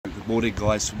Morning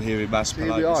guys from here in Malaga.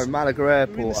 Here we are in Malaga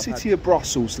Airport. We're in the city of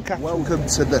Brussels, the capital. Welcome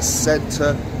to the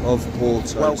centre of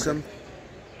Porto. Welcome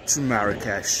to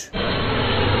Marrakesh.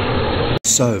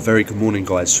 So, very good morning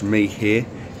guys from me here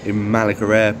in Malaga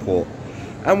Airport.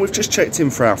 And we've just checked in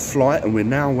for our flight and we're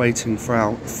now waiting for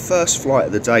our first flight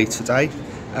of the day today,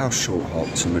 our short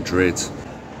hop to Madrid.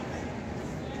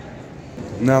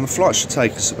 Now the flight should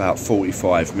take us about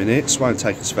 45 minutes, won't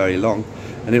take us very long,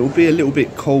 and it will be a little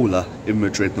bit cooler in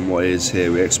Madrid than what it is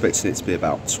here. We're expecting it to be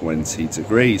about 20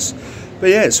 degrees.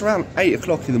 But yeah, it's around 8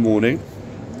 o'clock in the morning.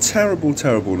 Terrible,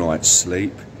 terrible night's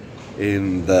sleep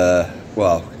in the,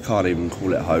 well, can't even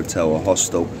call it a hotel or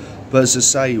hostel. But as I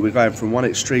say, we're going from one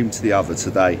extreme to the other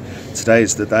today. Today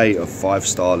is the day of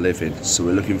 5-star living, so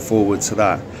we're looking forward to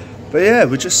that. But yeah,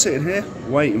 we're just sitting here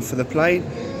waiting for the plane,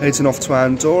 heading off to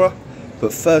Andorra.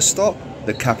 But first stop,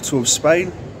 the capital of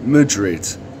Spain, Madrid.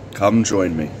 Come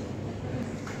join me.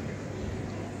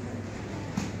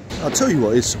 I'll tell you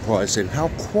what is surprising, how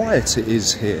quiet it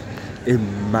is here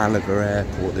in Malaga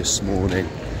Airport this morning.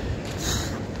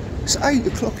 It's 8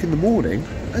 o'clock in the morning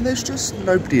and there's just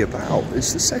nobody about.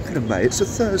 It's the 2nd of May, it's a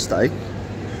Thursday.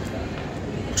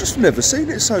 I've just never seen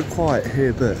it so quiet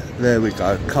here, but there we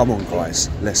go. Come on guys,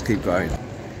 let's keep going.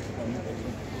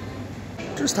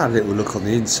 Just had a little look on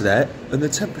the internet and the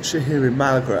temperature here in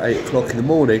Malaga at 8 o'clock in the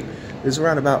morning is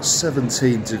around about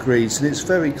 17 degrees and it's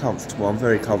very comfortable. I'm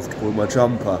very comfortable in my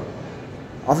jumper.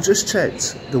 I've just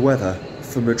checked the weather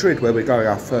for Madrid where we're going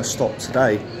our first stop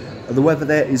today and the weather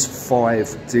there is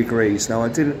 5 degrees. Now I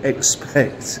didn't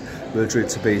expect Madrid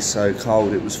to be so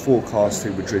cold. It was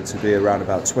forecasting Madrid to be around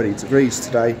about 20 degrees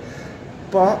today,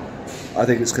 but I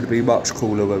think it's going to be much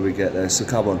cooler when we get there, so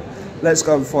come on. Let's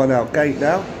go and find our gate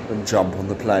now and jump on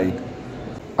the plane.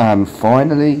 And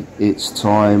finally, it's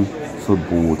time for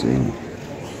boarding.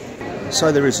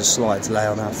 So there is a slight delay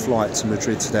on our flight to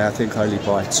Madrid today, I think only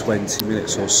by 20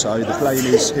 minutes or so. The plane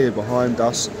is here behind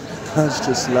us, has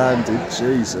just landed.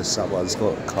 Jesus, someone's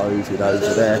got COVID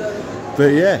over there.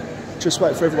 But yeah, just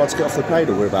wait for everyone to get off the plane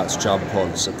or we're about to jump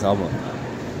on, so come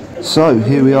on. So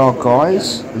here we are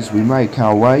guys, as we make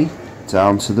our way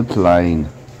down to the plane.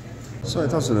 So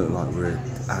it doesn't look like we're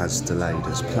as delayed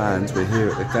as planned. We're here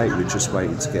at the gate, we're just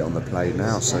waiting to get on the plane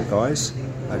now. So guys,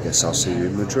 I guess I'll see you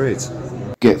in Madrid.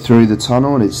 Get through the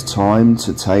tunnel and it's time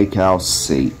to take our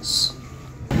seats.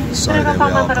 So there we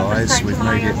are guys, we've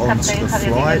made it onto the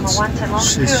flight.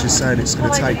 She's just saying it's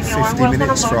going to take 50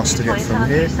 minutes for us to get from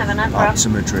here up to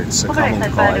Madrid. So come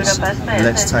on guys,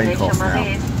 let's take off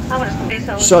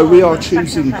now. So we are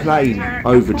choosing plane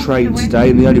over train today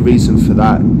and the only reason for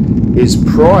that is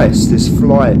price. This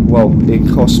flight, well,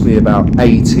 it cost me about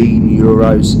 18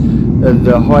 euros and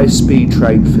the high speed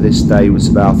train for this day was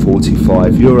about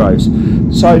 45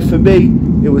 euros. So for me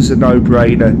it was a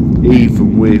no-brainer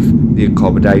even with the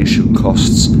accommodation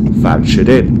costs factored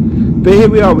in. But here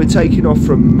we are, we're taking off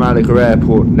from Malaga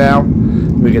Airport now.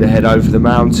 We're going to head over the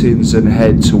mountains and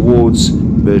head towards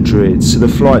Madrid. So the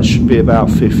flight should be about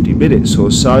 50 minutes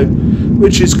or so,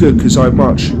 which is good because I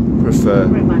much prefer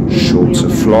shorter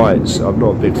flights. I'm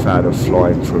not a big fan of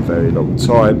flying for a very long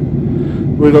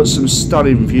time. We've got some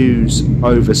stunning views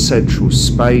over central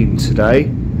Spain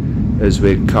today as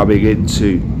we're coming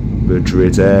into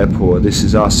Madrid Airport. This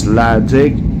is us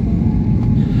landing.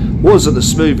 Wasn't the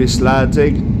smoothest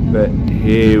landing, but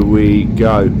here we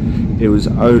go. It was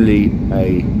only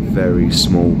a very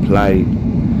small plane.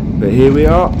 But here we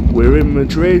are, we're in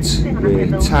Madrid,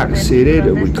 we're taxiing in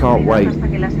and we can't wait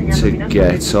to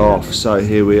get off. So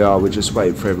here we are, we're just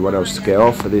waiting for everyone else to get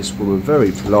off and this woman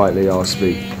very politely asked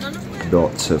me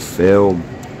not to film.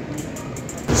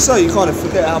 So you kind of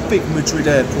forget how big Madrid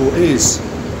Airport is.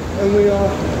 And we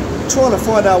are trying to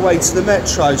find our way to the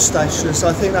metro station, so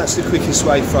I think that's the quickest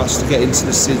way for us to get into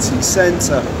the city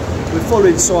centre. We're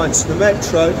following signs to the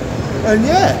metro and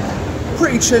yeah,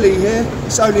 pretty chilly here.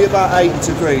 It's only about 8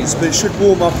 degrees, but it should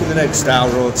warm up in the next hour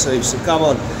or two, so come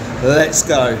on, let's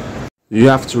go. You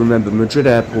have to remember, Madrid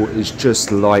Airport is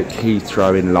just like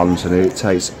Heathrow in London. It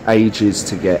takes ages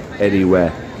to get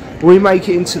anywhere. We make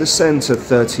it into the centre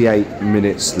 38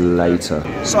 minutes later.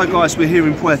 So guys, we're here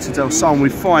in Puerto del Sol and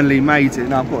we've finally made it.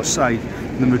 Now I've got to say,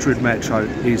 the Madrid Metro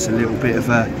is a little bit of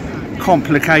a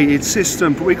complicated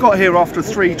system, but we got here after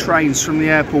 3 trains from the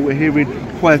airport. We're here in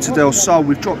Puerto del Sol.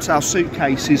 We've dropped our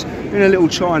suitcases in a little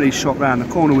Chinese shop round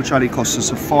the corner, which only costs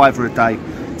us £5 a day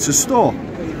to store.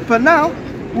 But now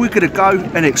we're going to go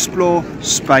and explore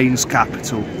Spain's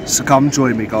capital. So come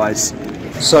join me guys.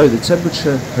 So the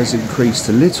temperature has increased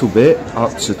a little bit,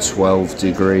 up to 12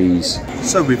 degrees.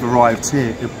 So we've arrived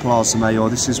here at Plaza Mayor.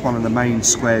 This is one of the main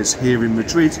squares here in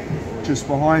Madrid. just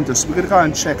behind us. We're going to go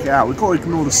and check it out. We've got to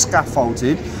ignore the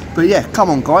scaffolding. But yeah, come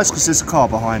on guys, because there's a car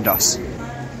behind us.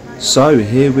 So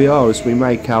here we are as we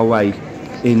make our way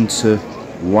into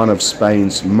one of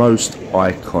Spain's most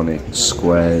iconic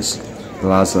squares,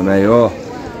 Plaza Mayor.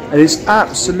 And it's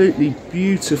absolutely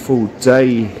beautiful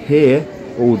day here,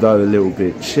 although a little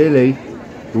bit chilly.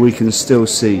 We can still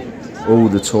see all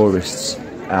the tourists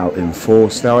out in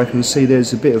force. Now I can see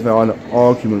there's a bit of an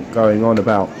argument going on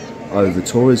about over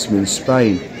tourism in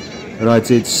Spain, and I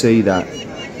did see that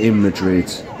in Madrid.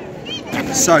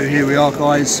 So here we are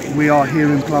guys, we are here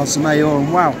in Plaza Mayor,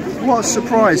 and wow, what a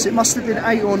surprise. It must have been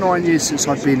 8 or 9 years since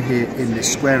I've been here in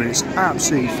this square, and it's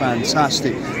absolutely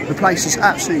fantastic. The place is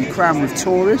absolutely crammed with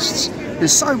tourists.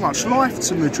 There's so much life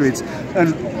to Madrid,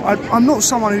 and I'm not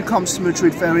someone who comes to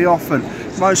Madrid very often.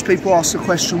 Most people ask the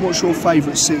question, what's your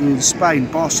favourite city in Spain,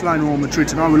 Barcelona or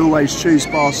Madrid? And I will always choose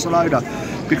Barcelona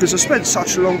because I spent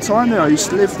such a long time there. I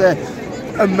used to live there,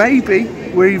 and maybe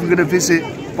we're even going to visit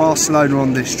Barcelona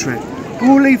on this trip.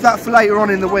 We'll leave that for later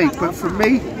on in the week, but for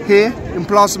me, here in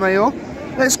Plaza Mayor,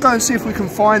 let's go and see if we can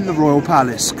find the Royal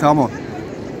Palace. Come on.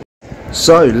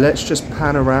 So let's just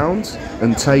pan around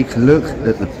and take a look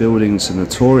at the buildings and the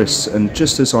tourists, and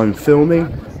just as I'm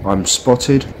filming, I'm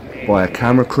spotted by a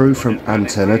camera crew from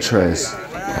Antena.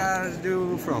 Where are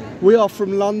you from? We are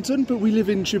from London, but we live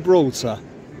in Gibraltar.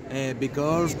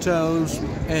 Because chose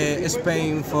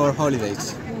Spain for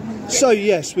holidays. So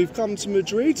yes, we've come to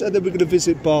Madrid, and then we're going to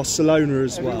visit Barcelona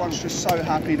as well. Everyone's just so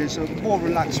happy. There's a more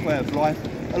relaxed way of life,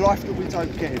 a life that we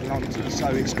don't get in London, so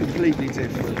it's completely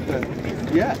different.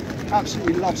 But yeah,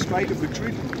 absolutely love Spain and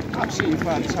Madrid, absolutely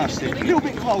fantastic. A little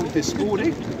bit cold this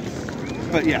morning,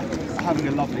 but yeah, having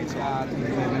a lovely time.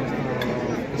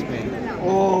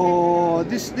 Oh,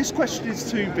 this question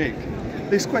is too big.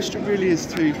 This question really is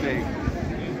too big.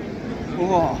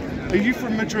 Oh, are you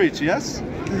from Madrid, yes?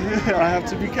 I have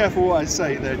to be careful what I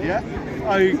say then, yeah?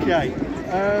 Okay,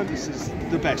 this is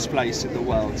the best place in the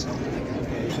world.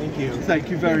 Thank you. Thank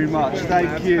you very much.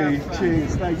 Thank you.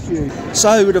 Cheers. Thank you.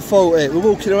 So who would have thought it? We're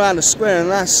walking around the square,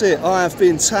 and that's it. I have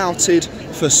been touted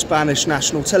for Spanish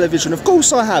national television. Of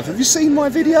course I have. Have you seen my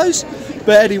videos?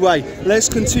 But anyway, let's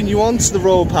continue on to the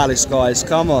Royal Palace, guys.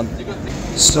 Come on.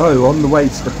 So on the way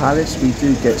to the palace, we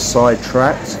do get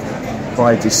sidetracked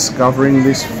by discovering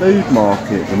this food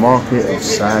market, the market of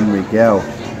San Miguel.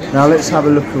 Now let's have a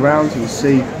look around and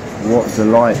see what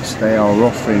delights they are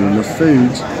offering, and the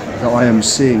food that I am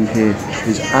seeing here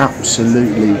is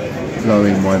absolutely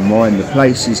blowing my mind. The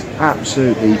place is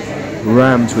absolutely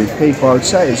rammed with people. I would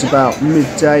say it's about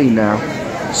midday now,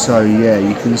 so yeah,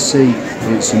 you can see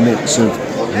it's a mix of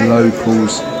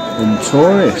locals and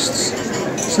tourists.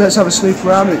 So let's have a snoop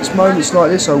around. It's moments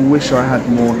like this I wish I had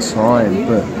more time,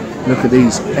 but look at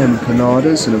these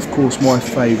empanadas, and of course my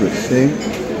favourite thing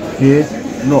here,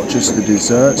 not just the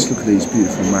desserts, look at these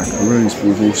beautiful macaroons, but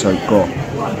we've also got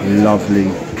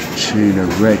lovely tuna,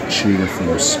 red tuna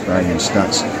from Spain. So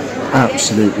that's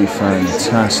absolutely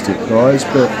fantastic, guys,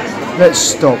 but let's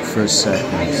stop for a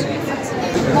second.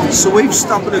 So we've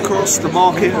stumbled across the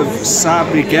market of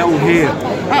San Miguel here.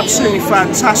 Absolutely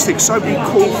fantastic, so many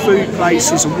cool food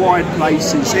places and wine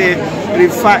places here, and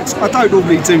in fact I don't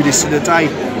normally do this in a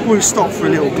day. We'll stop for a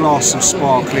little glass of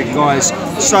sparkling, guys,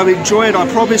 so enjoy it.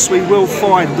 I promise we will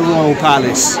find the Royal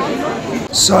Palace.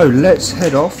 So let's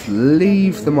head off,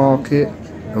 leave the market,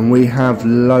 and we have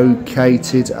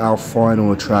located our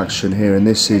final attraction here, and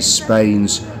this is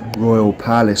Spain's Royal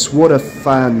Palace. What a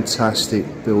fantastic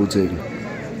building.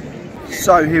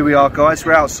 So here we are, guys,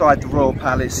 we're outside the Royal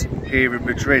Palace here in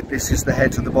Madrid. This is the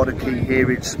head of the monarchy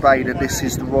here in Spain, and this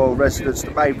is the royal residence,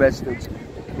 the main residence,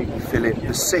 King Philip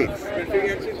VI.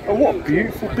 And what a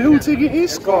beautiful building it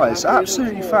is, guys,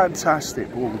 absolutely fantastic.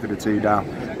 What we're going to do now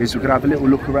is we're going to have a little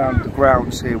look around the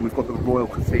grounds here. We've got the Royal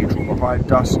Cathedral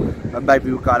behind us, and maybe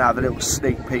we'll go and have a little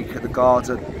sneak peek at the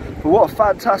garden. But what a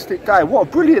fantastic day, what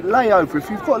a brilliant layover. If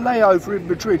you've got a layover in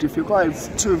Madrid, if you're going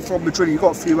to and from Madrid, you've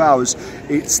got a few hours,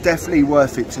 it's definitely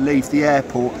worth it to leave the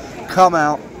airport, come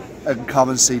out and come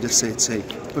and see the city.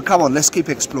 But come on, let's keep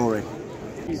exploring.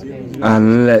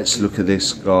 And let's look at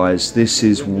this, guys. This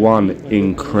is one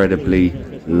incredibly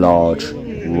large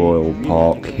royal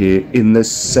park here in the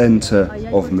centre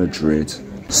of Madrid.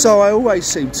 So I always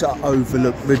seem to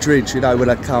overlook Madrid, you know, when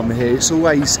I come here. It's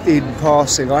always in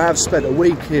passing. I have spent a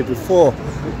week here before,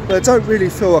 but I don't really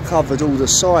feel I covered all the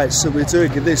sites that we're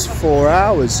doing in this 4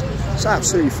 hours. It's an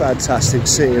absolutely fantastic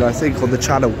city, and I think on the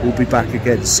channel we'll be back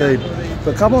again soon.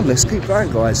 But come on, let's keep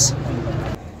going, guys.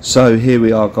 So here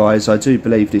we are, guys. I do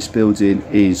believe this building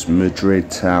is Madrid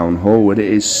Town Hall, and it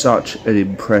is such an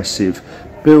impressive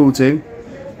building,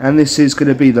 and this is going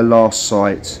to be the last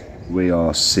site we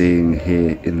are seeing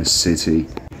here in the city.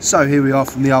 So here we are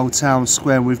from the old town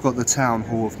square, and we've got the town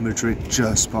hall of Madrid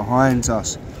just behind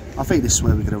us. I think this is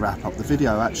where we're going to wrap up the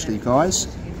video actually,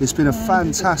 guys. It's been a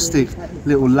fantastic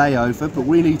little layover, but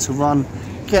we need to run,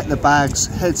 get the bags,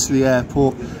 head to the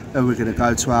airport, and we're going to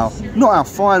go to our, not our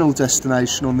final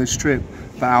destination on this trip,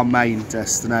 but our main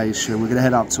destination. We're going to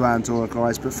head up to Andorra,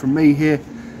 guys. But from me here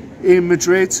in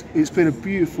Madrid, it's been a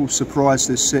beautiful surprise,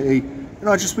 this city, and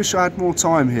I just wish I had more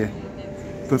time here.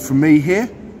 But from me here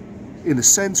in the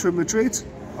centre of Madrid,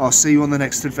 I'll see you on the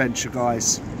next adventure,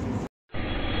 guys.